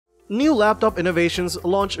New laptop innovations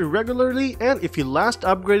launch irregularly, and if you last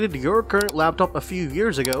upgraded your current laptop a few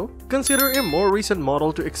years ago, consider a more recent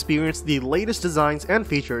model to experience the latest designs and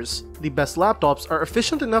features. The best laptops are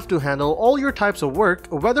efficient enough to handle all your types of work,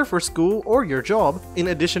 whether for school or your job, in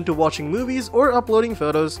addition to watching movies or uploading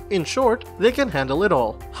photos. In short, they can handle it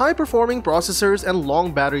all. High-performing processors and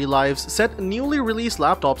long battery lives set newly released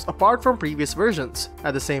laptops apart from previous versions.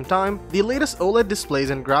 At the same time, the latest OLED displays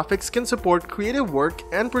and graphics can support creative work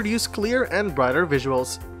and produce clear and brighter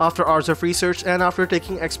visuals. After hours of research and after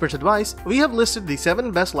taking expert advice, we have listed the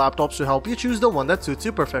 7 best laptops to help you choose the one that suits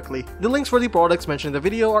you perfectly. The links for the products mentioned in the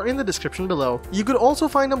video are in the description below. You could also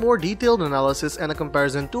find a more detailed analysis and a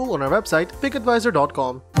comparison tool on our website,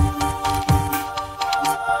 pickadvisor.com.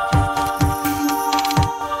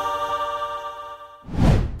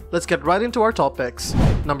 Let's get right into our top picks.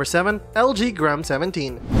 Number 7. LG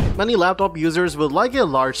XPS. Many laptop users would like a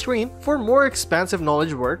large screen for more expansive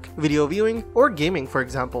knowledge work, video viewing, or gaming for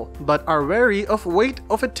example, but are wary of weight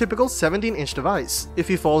of a typical 17-inch device. If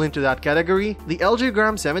you fall into that category, the LG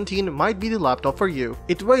XPS might be the laptop for you.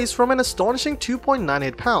 It weighs from an astonishing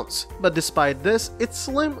 2.98 pounds, but despite this, its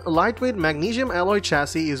slim, lightweight magnesium alloy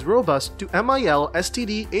chassis is robust to MIL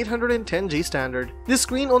STD 810G standard. This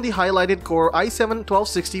screen on the highlighted Core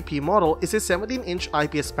i7-1260p model is a 17-inch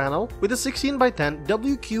IPS panel with a 16:10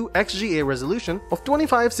 WQXGA resolution of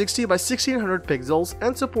 2560 by 1600 pixels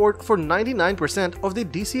and support for 99% of the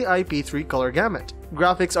DCI-P3 color gamut.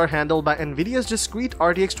 Graphics are handled by NVIDIA's discrete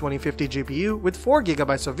RTX 2050 GPU with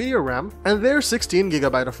 4GB of video RAM and their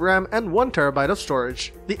 16GB of RAM and 1TB of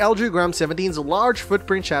storage. The LG XPS large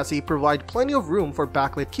footprint chassis provide plenty of room for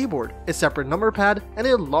backlit keyboard, a separate number pad, and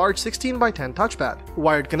a large 16:10 touchpad.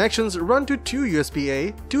 Wired connections run to 2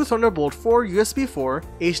 USB-A, 2 Thunderbolt 4 USB 4,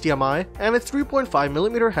 HDMI, and a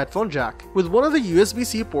 3.5mm headphone jack, with one of the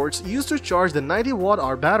USB-C ports used to charge the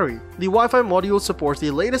 90Wh battery. The Wi-Fi module supports the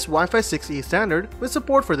latest Wi-Fi 6E standard with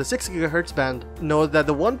support for the 6 GHz band. Note that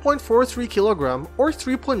the 1.43 kg or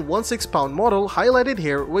 3.16 pound model highlighted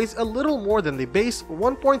here weighs a little more than the base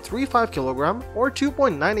 1.35 kg or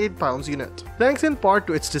 2.98 pounds unit, thanks in part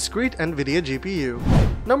to its discrete NVIDIA GPU.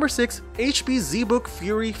 Number 6. HP ZBook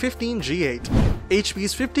Fury 15G8.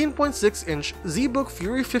 HP's 15.6-inch ZBook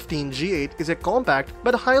Fury 15G8 is a compact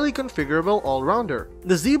but highly configurable all-rounder.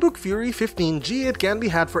 The ZBook Fury 15G8 can be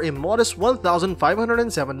had for a modest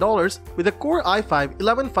 $1,507 with a Core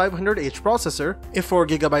i5-11500H processor, a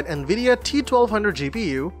 4GB NVIDIA T1200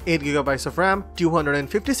 GPU, 8GB of RAM,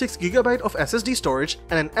 256GB of SSD storage,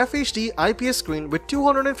 and an FHD IPS screen with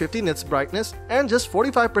 250 nits brightness and just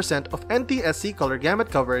 45% of NTSC color gamut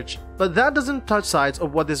coverage. But that doesn't touch sides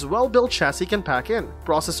of what this well-built chassis can pack in.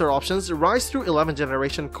 Processor options rise through 11th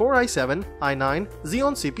generation Core i7, i9,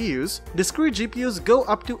 Xeon CPUs, discrete GPUs go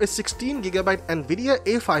up to a 16GB NVIDIA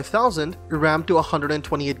A5000, RAM to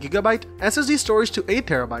 128GB, SSD storage to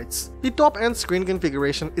 8TB. The top-end screen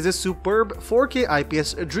configuration is a superb 4K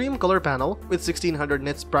IPS Dream color panel with 1600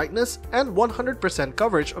 nits brightness and 100%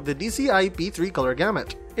 coverage of the DCI-P3 color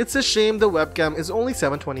gamut. It's a shame the webcam is only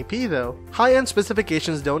 720p though. High-end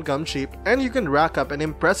specifications don't come cheap, and you can rack up an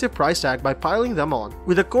impressive price tag by piling them on.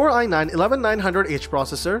 With a Core i9-11900H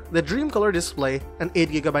processor, the Dream Color display, an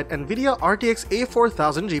 8GB NVIDIA RTX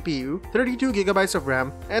A4000 GPU, 32GB of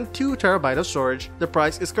RAM, and 2TB of storage, the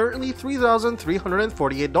price is currently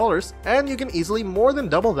 $3,348, and you can easily more than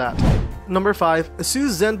double that. Number 5.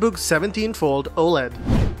 ASUS ZenBook 17 Fold OLED.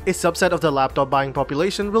 A subset of the laptop buying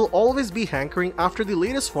population will always be hankering after the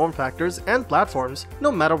latest form factors and platforms,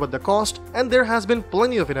 no matter what the cost, and there has been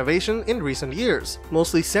plenty of innovation in recent years,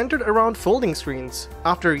 mostly centered around folding screens.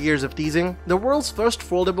 After years of teasing, the world's first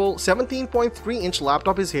foldable 17.3-inch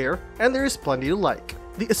laptop is here, and there is plenty to like.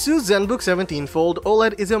 The ASUS ZenBook 17 Fold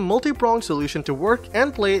OLED is a multi-pronged solution to work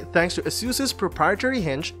and play thanks to ASUS's proprietary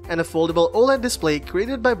hinge and a foldable OLED display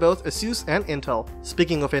created by both ASUS and Intel.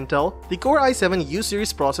 Speaking of Intel, the Core i7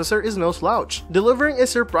 U-series processor is no slouch, delivering a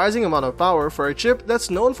surprising amount of power for a chip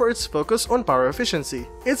that's known for its focus on power efficiency.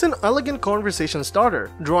 It's an elegant conversation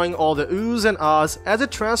starter, drawing all the oohs and ahs as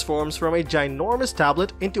it transforms from a ginormous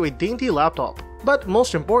tablet into a dainty laptop. But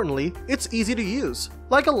most importantly, it's easy to use.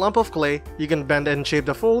 Like a lump of clay, you can bend and shape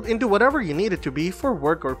the fold into whatever you need it to be for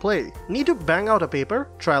work or play. Need to bang out a paper?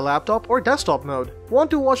 Try laptop or desktop mode. Want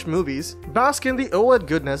to watch movies? Bask in the OLED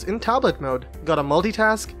goodness in tablet mode. Gotta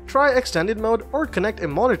multitask? Try extended mode or connect a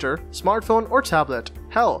monitor, smartphone or tablet.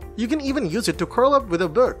 Hell, you can even use it to curl up with a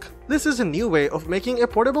book. This is a new way of making a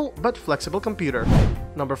portable but flexible computer.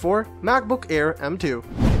 Number 4. MacBook Air M2.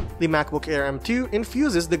 The MacBook Air M2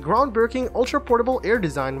 infuses the groundbreaking ultra-portable Air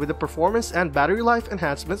design with the performance and battery life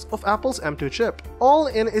enhancements of Apple's M2 chip, all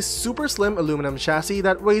in a super slim aluminum chassis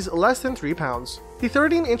that weighs less than 3 pounds. The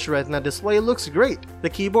 13-inch Retina display looks great, the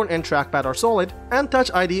keyboard and trackpad are solid, and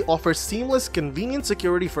Touch ID offers seamless, convenient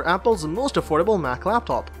security for Apple's most affordable Mac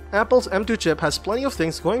laptop. Apple's M2 chip has plenty of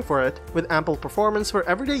things going for it, with ample performance for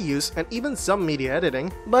everyday use and even some media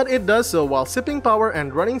editing, but it does so while sipping power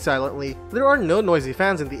and running silently. There are no noisy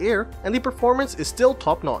fans in the Air, and the performance is still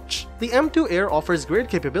top-notch. The M2 Air offers great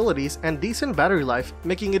capabilities and decent battery life,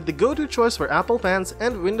 making it the go-to choice for Apple fans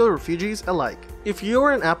and Windows refugees alike. If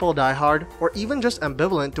you're an Apple diehard, or even just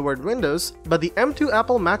ambivalent toward Windows, but the M2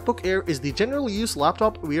 Apple MacBook Air is the general use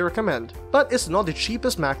laptop we recommend. But it's not the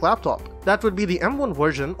cheapest Mac laptop. That would be the M1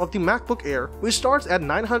 version of the MacBook Air, which starts at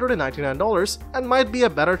 $999 and might be a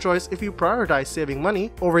better choice if you prioritize saving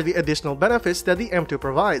money over the additional benefits that the M2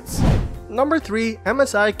 provides. Number 3.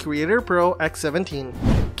 MSI CreatorPro X17.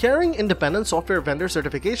 Carrying independent software vendor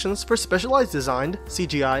certifications for specialized designed,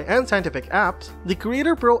 CGI, and scientific apps, the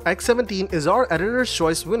CreatorPro X17 is our editor's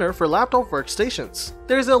choice winner for laptop workstations.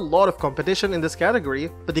 There is a lot of competition in this category,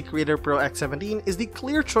 but the CreatorPro X17 is the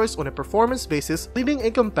clear choice on a performance basis, leading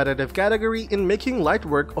a competitive category in making light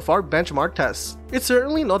work of our benchmark tests. It's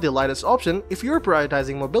certainly not the lightest option if you're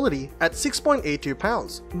prioritizing mobility at 6.82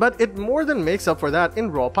 pounds, but it more than makes up for that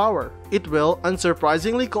in raw power. It will,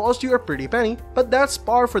 unsurprisingly, cost you a pretty penny, but that's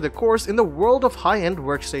par for the course in the world of high-end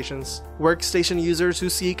workstations. Workstation users who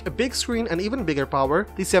seek a big screen and even bigger power,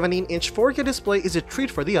 the 17-inch 4K display is a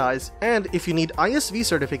treat for the eyes, and if you need ISV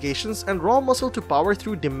certifications and raw muscle to power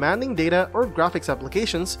through demanding data or graphics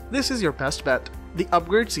applications, this is your best bet. The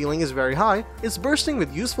upgrade ceiling is very high, it's bursting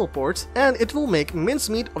with useful ports, and it will make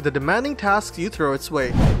mincemeat of the demanding tasks you throw its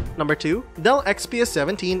way. Number 2. Dell XPS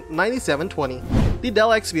 17 9720. The Dell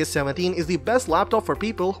XPS 17 is the best laptop for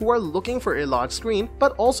people who are looking for a large screen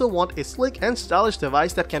but also want a slick and stylish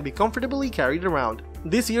device that can be comfortably carried around.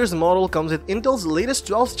 This year's model comes with Intel's latest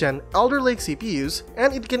 12th Gen Alder Lake CPUs,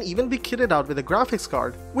 and it can even be kitted out with a graphics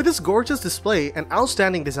card. With its gorgeous display and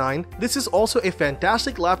outstanding design, this is also a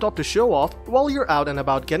fantastic laptop to show off while you're out and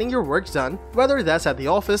about getting your work done, whether that's at the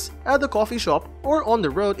office, at the coffee shop, or on the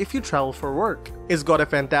road if you travel for work. It's got a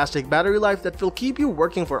fantastic battery life that will keep you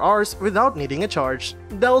working for hours without needing a charge.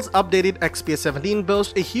 Dell's updated XPS 17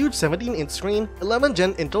 boasts a huge 17-inch screen, 11th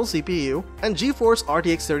Gen Intel CPU, and GeForce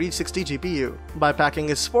RTX 3060 GPU. By packing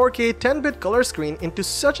its 4K 10-bit color screen into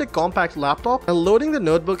such a compact laptop and loading the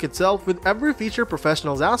notebook itself with every feature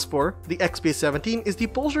professionals ask for, the XPS 17 is the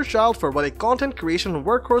poster child for what a content creation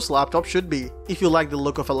workhorse laptop should be. If you like the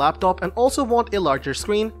look of a laptop and also want a larger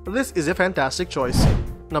screen, this is a fantastic choice.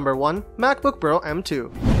 Number 1. MacBook Pro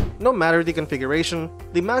M2. No matter the configuration,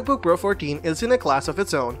 the MacBook Pro 14 is in a class of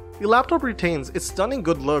its own. The laptop retains its stunning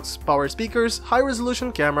good looks, power speakers,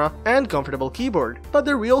 high-resolution camera, and comfortable keyboard. But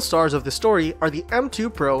the real stars of the story are the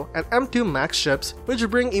M2 Pro and M2 Max chips, which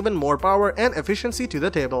bring even more power and efficiency to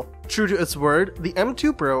the table. True to its word, the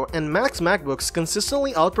M2 Pro and Max MacBooks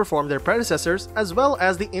consistently outperform their predecessors as well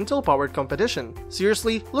as the Intel-powered competition.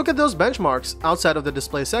 Seriously, look at those benchmarks. Outside of the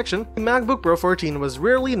display section, the MacBook Pro 14 was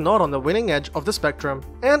rarely not on the winning edge of the spectrum.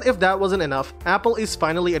 And if that wasn't enough, Apple is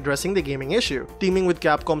finally addressing the gaming issue, teaming with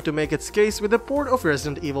Capcom to make its case with a port of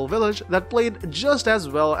Resident Evil Village that played just as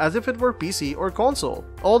well as if it were PC or console.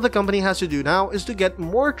 All the company has to do now is to get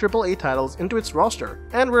more AAA titles into its roster,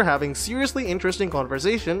 and we're having seriously interesting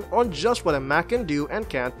conversation on just what a Mac can do and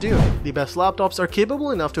can't do. The best laptops are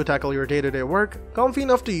capable enough to tackle your day-to-day work, comfy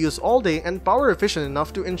enough to use all day, and power efficient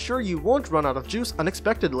enough to ensure you won't run out of juice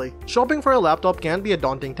unexpectedly. Shopping for a laptop can be a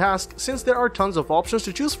daunting task since there are tons of options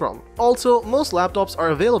to choose from. Also, most laptops are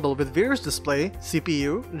available with various display,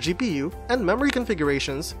 CPU, GPU, and memory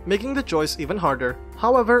configurations, making the choice even harder.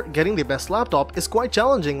 However, getting the best laptop is quite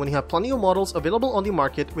challenging when you have plenty of models available on the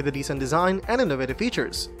market with a decent design and innovative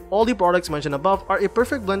features. All the products mentioned above are a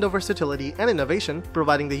perfect blend of versatility and innovation,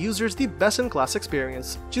 providing the users the best-in-class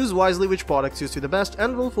experience. Choose wisely which product suits you the best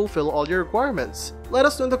and will fulfill all your requirements. Let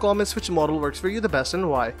us know in the comments which model works for you the best and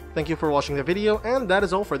why. Thank you for watching the video, and that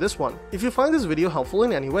is all for this one. If you find this video helpful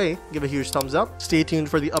in any way, give a huge thumbs up, stay tuned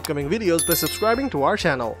for the upcoming videos by subscribing to our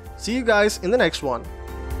channel. See you guys in the next one.